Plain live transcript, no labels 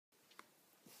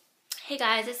Hey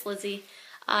guys, it's Lizzie.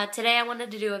 Today I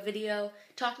wanted to do a video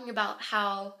talking about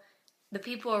how the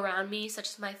people around me, such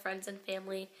as my friends and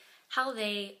family, how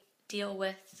they deal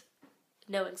with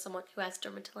knowing someone who has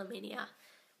dermatillomania,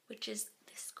 which is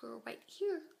this girl right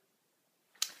here.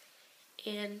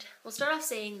 And we'll start off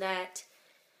saying that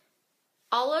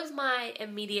all of my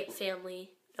immediate family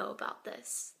know about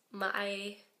this.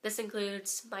 This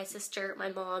includes my sister, my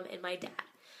mom, and my dad.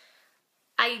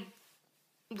 I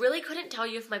really couldn't tell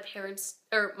you if my parents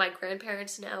or my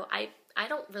grandparents know. I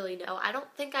don't really know. I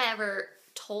don't think I ever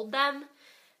told them,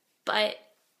 but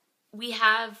we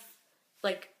have,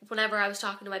 like, whenever I was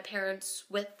talking to my parents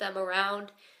with them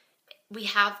around, we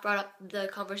have brought up the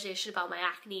conversation about my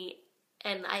acne,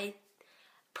 and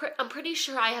I'm pretty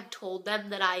sure I have told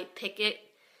them that I pick it,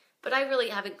 but I really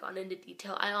haven't gone into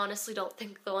detail. I honestly don't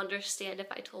think they'll understand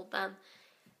if I told them.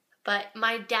 But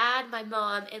my dad, my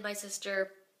mom, and my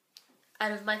sister,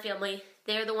 out of my family,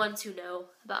 they're the ones who know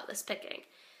about this picking.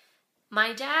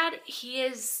 My dad, he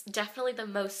is definitely the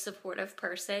most supportive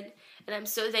person, and I'm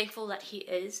so thankful that he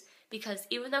is, because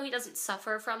even though he doesn't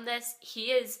suffer from this, he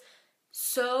is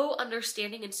so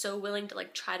understanding and so willing to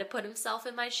try to put himself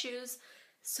in my shoes.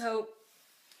 So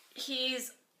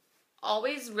he's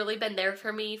always really been there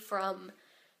for me, from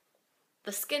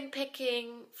the skin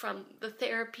picking, from the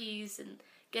therapies, and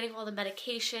getting all the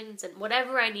medications, and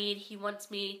whatever I need, he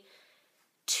wants me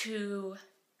to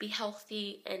be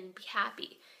healthy and be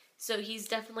happy. So he's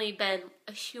definitely been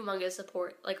a humongous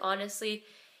support. Honestly,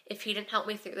 if he didn't help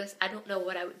me through this, I don't know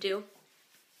what I would do.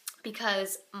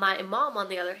 Because my mom, on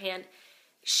the other hand,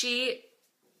 she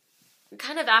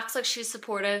kind of acts like she's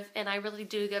supportive, and I really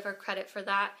do give her credit for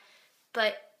that.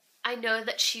 But I know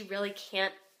that she really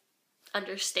can't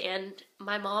understand.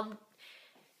 My mom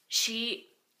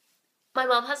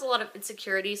has a lot of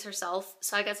insecurities herself,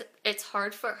 so I guess it's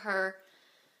hard for her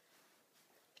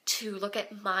to look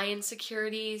at my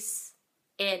insecurities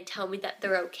and tell me that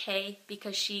they're okay,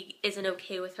 because she isn't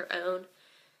okay with her own.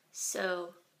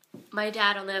 So my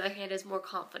dad, on the other hand, is more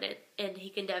confident, and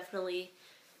he can definitely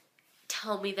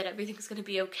tell me that everything's going to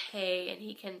be okay, and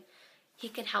he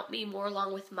can help me more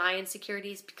along with my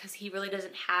insecurities, because he really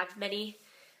doesn't have many.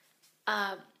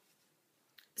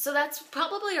 So that's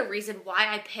probably a reason why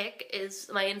I pick, is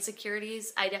my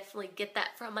insecurities. I definitely get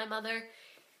that from my mother.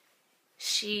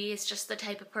 She is just the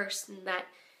type of person that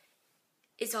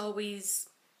is always,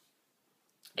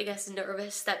 I guess,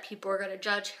 nervous that people are going to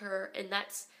judge her, and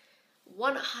that's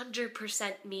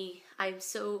 100% me. I'm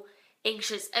so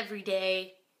anxious every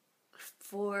day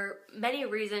for many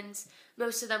reasons.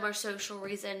 Most of them are social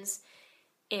reasons,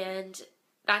 and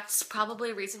that's probably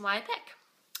a reason why I pick.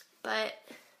 But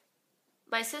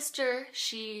my sister,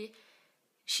 she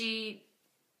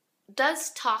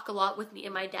does talk a lot with me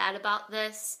and my dad about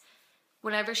this.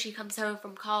 Whenever she comes home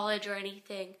from college or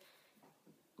anything,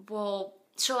 well,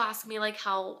 she'll ask me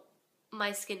how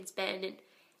my skin's been and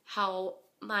how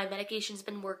my medication's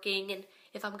been working and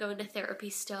if I'm going to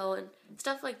therapy still and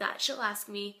stuff like that. She'll ask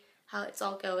me how it's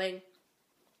all going.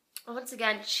 Once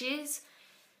again, she's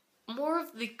more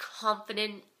of the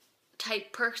confident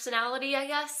type personality, I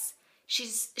guess.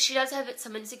 She does have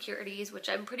some insecurities, which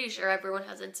I'm pretty sure everyone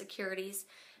has insecurities,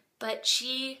 but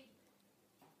she's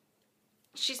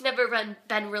never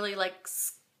been really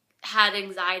had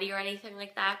anxiety or anything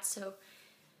like that, so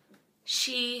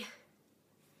she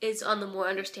is on the more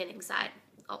understanding side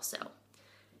also,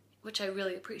 which I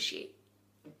really appreciate.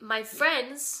 My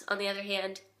friends, on the other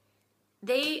hand,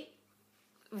 they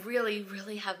really,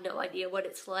 really have no idea what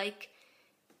it's like.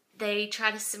 They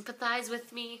try to sympathize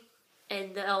with me,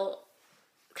 and they'll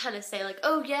kind of say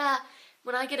oh yeah,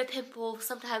 when I get a pimple,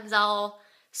 sometimes I'll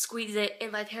squeeze it,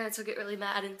 and my parents will get really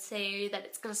mad and say that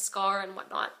it's gonna scar and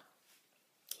whatnot.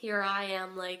 Here I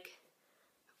am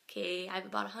okay, I have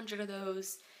about 100 of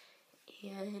those,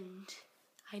 and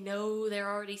I know they're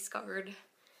already scarred.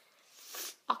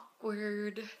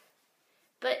 Awkward.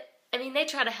 But, I mean, they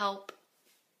try to help.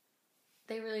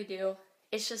 They really do.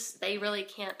 It's just, they really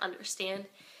can't understand.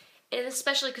 And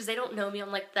especially because they don't know me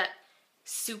on that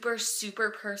super, super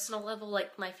personal level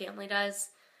like my family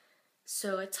does.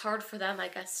 So it's hard for them, I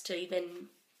guess, to even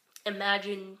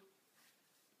imagine,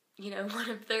 one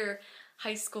of their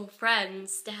high school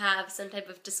friends to have some type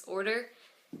of disorder.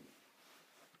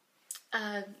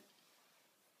 One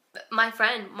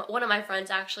of my friends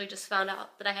actually just found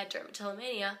out that I had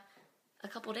dermatillomania a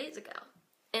couple days ago.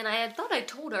 And I had thought I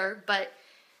told her, but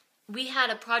we had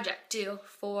a project due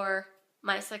for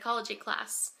my psychology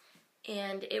class.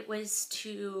 And it was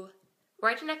to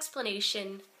write an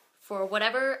explanation for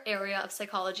whatever area of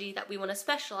psychology that we want to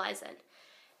specialize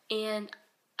in. And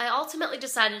I ultimately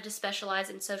decided to specialize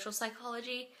in social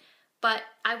psychology, but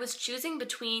I was choosing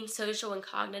between social and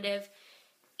cognitive.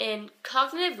 And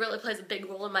cognitive really plays a big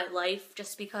role in my life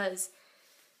just because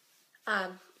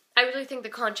I really think the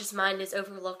conscious mind is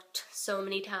overlooked so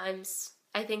many times.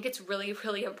 I think it's really,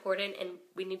 really important, and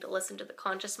we need to listen to the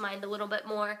conscious mind a little bit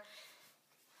more.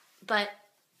 But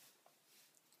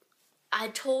I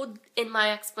told in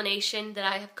my explanation that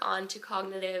I have gone to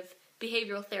cognitive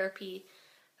behavioral therapy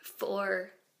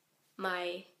for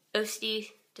my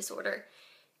OCD disorder.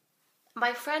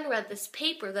 My friend read this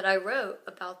paper that I wrote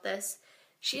about this.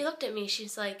 She looked at me,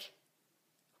 she's like,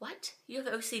 "What? You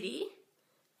have OCD?"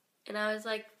 And I was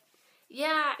like,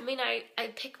 "Yeah, I mean, I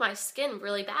pick my skin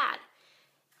really bad."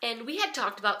 And we had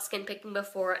talked about skin picking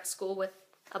before at school with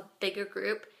a bigger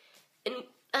group. And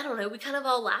I don't know, we kind of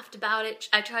all laughed about it.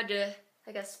 I tried to,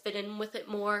 I guess, fit in with it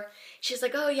more. She's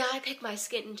like, "Oh yeah, I pick my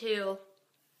skin too."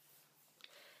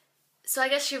 So I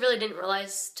guess she really didn't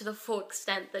realize to the full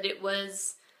extent that it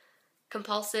was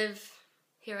compulsive.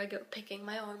 Here I go picking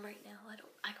my arm right now.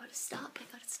 I gotta stop.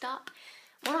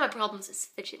 One of my problems is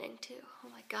fidgeting too. Oh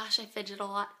my gosh, I fidget a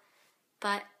lot.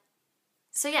 But,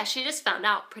 so yeah, she just found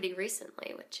out pretty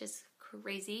recently, which is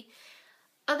crazy.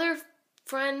 Other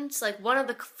friends, like one of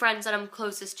the friends that I'm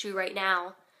closest to right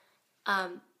now,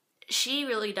 she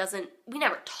really doesn't, we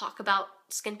never talk about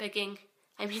skin picking.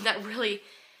 I mean, that really,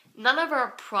 none of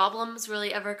our problems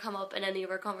really ever come up in any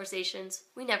of our conversations.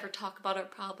 We never talk about our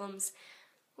problems.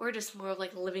 We're just more of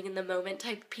like living in the moment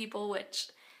type people, which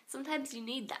sometimes you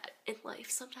need that in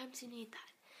life. Sometimes you need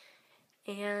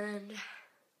that. And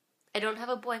I don't have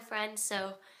a boyfriend,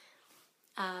 so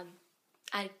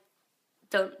I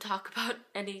don't talk about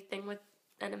anything with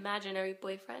an imaginary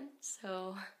boyfriend.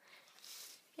 So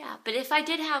yeah, but if I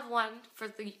did have one, for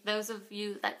those of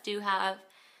you that do have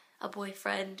a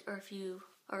boyfriend, or if you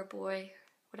are a boy,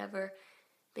 whatever,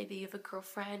 maybe you have a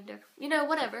girlfriend, or, you know,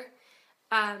 whatever,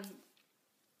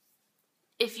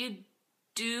 if you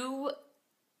do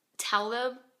tell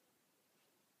that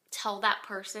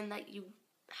person that you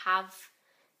have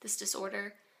this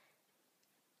disorder,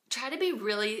 try to be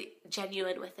really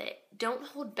genuine with it. Don't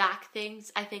hold back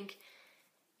things. I think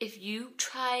if you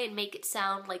try and make it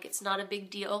sound like it's not a big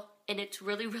deal and it's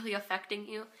really, really affecting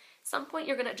you, at some point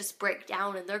you're going to just break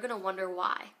down and they're going to wonder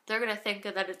why. They're going to think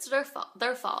that it's their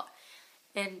fault.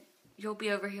 And you'll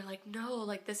be over here like, no,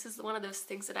 like this is one of those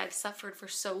things that I've suffered for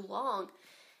so long.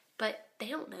 But they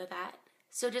don't know that.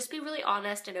 So just be really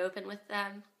honest and open with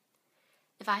them.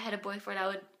 If I had a boyfriend, I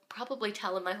would probably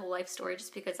tell him my whole life story,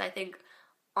 just because I think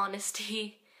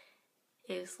honesty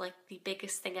is like the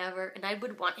biggest thing ever. And I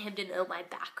would want him to know my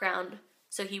background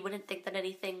so he wouldn't think that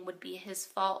anything would be his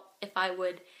fault if I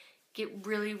would get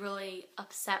really, really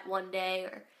upset one day,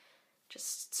 or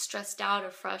just stressed out or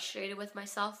frustrated with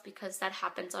myself, because that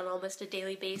happens on almost a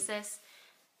daily basis.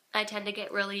 I tend to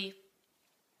get really,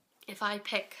 if I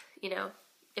picked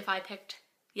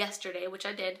yesterday, which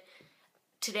I did,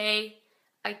 today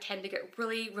I tend to get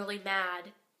really, really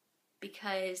mad,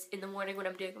 because in the morning when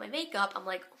I'm doing my makeup, I'm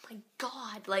like, oh my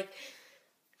god, like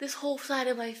this whole side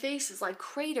of my face is like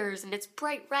craters and it's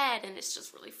bright red, and it's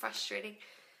just really frustrating.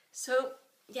 So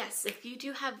yes, if you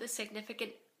do have the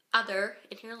significant other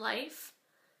in your life,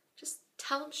 just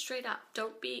tell them straight up.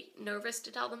 Don't be nervous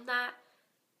to tell them that.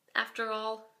 After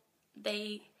all,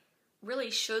 they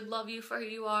really should love you for who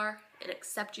you are and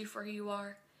accept you for who you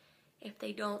are. If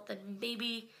they don't, then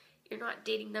maybe you're not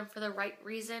dating them for the right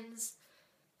reasons.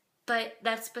 But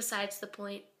that's besides the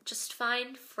point. Just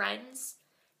find friends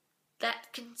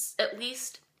that can at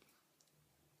least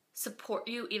support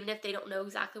you, even if they don't know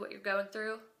exactly what you're going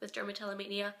through with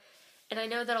dermatillomania. And I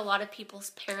know that a lot of people's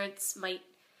parents might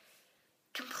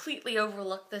completely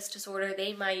overlook this disorder.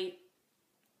 They might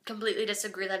completely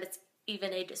disagree that it's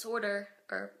even a disorder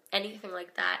or anything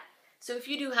like that. So if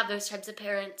you do have those types of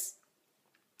parents,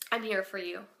 I'm here for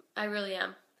you. I really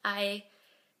am. I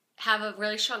have a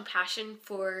really strong passion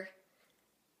for,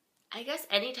 I guess,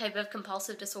 any type of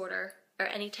compulsive disorder or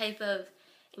any type of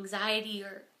anxiety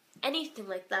or anything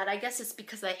like that. I guess it's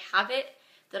because I have it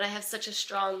that I have such a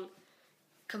strong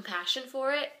compassion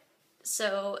for it.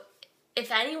 So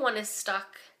if anyone is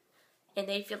stuck and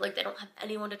they feel like they don't have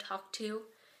anyone to talk to,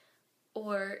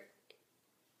 or,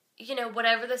 you know,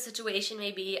 whatever the situation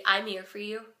may be, I'm here for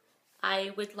you.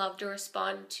 I would love to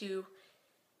respond to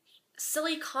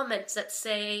silly comments that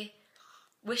say,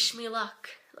 wish me luck.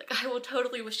 Like, I will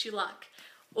totally wish you luck.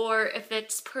 Or if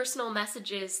it's personal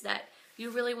messages that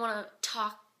you really want to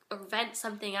talk or vent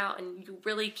something out and you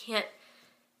really can't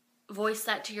voice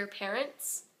that to your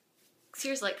parents,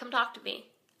 seriously, come talk to me.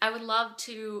 I would love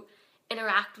to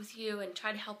interact with you and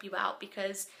try to help you out,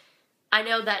 because I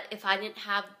know that if I didn't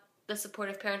have the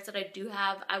supportive parents that I do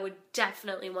have, I would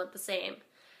definitely want the same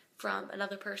from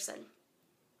another person.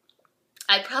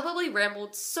 I probably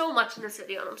rambled so much in this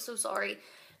video, and I'm so sorry,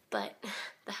 but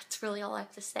that's really all I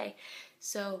have to say.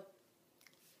 So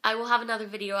I will have another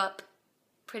video up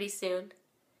pretty soon.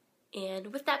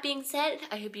 And with that being said,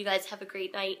 I hope you guys have a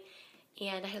great night,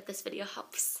 and I hope this video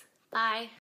helps. Bye.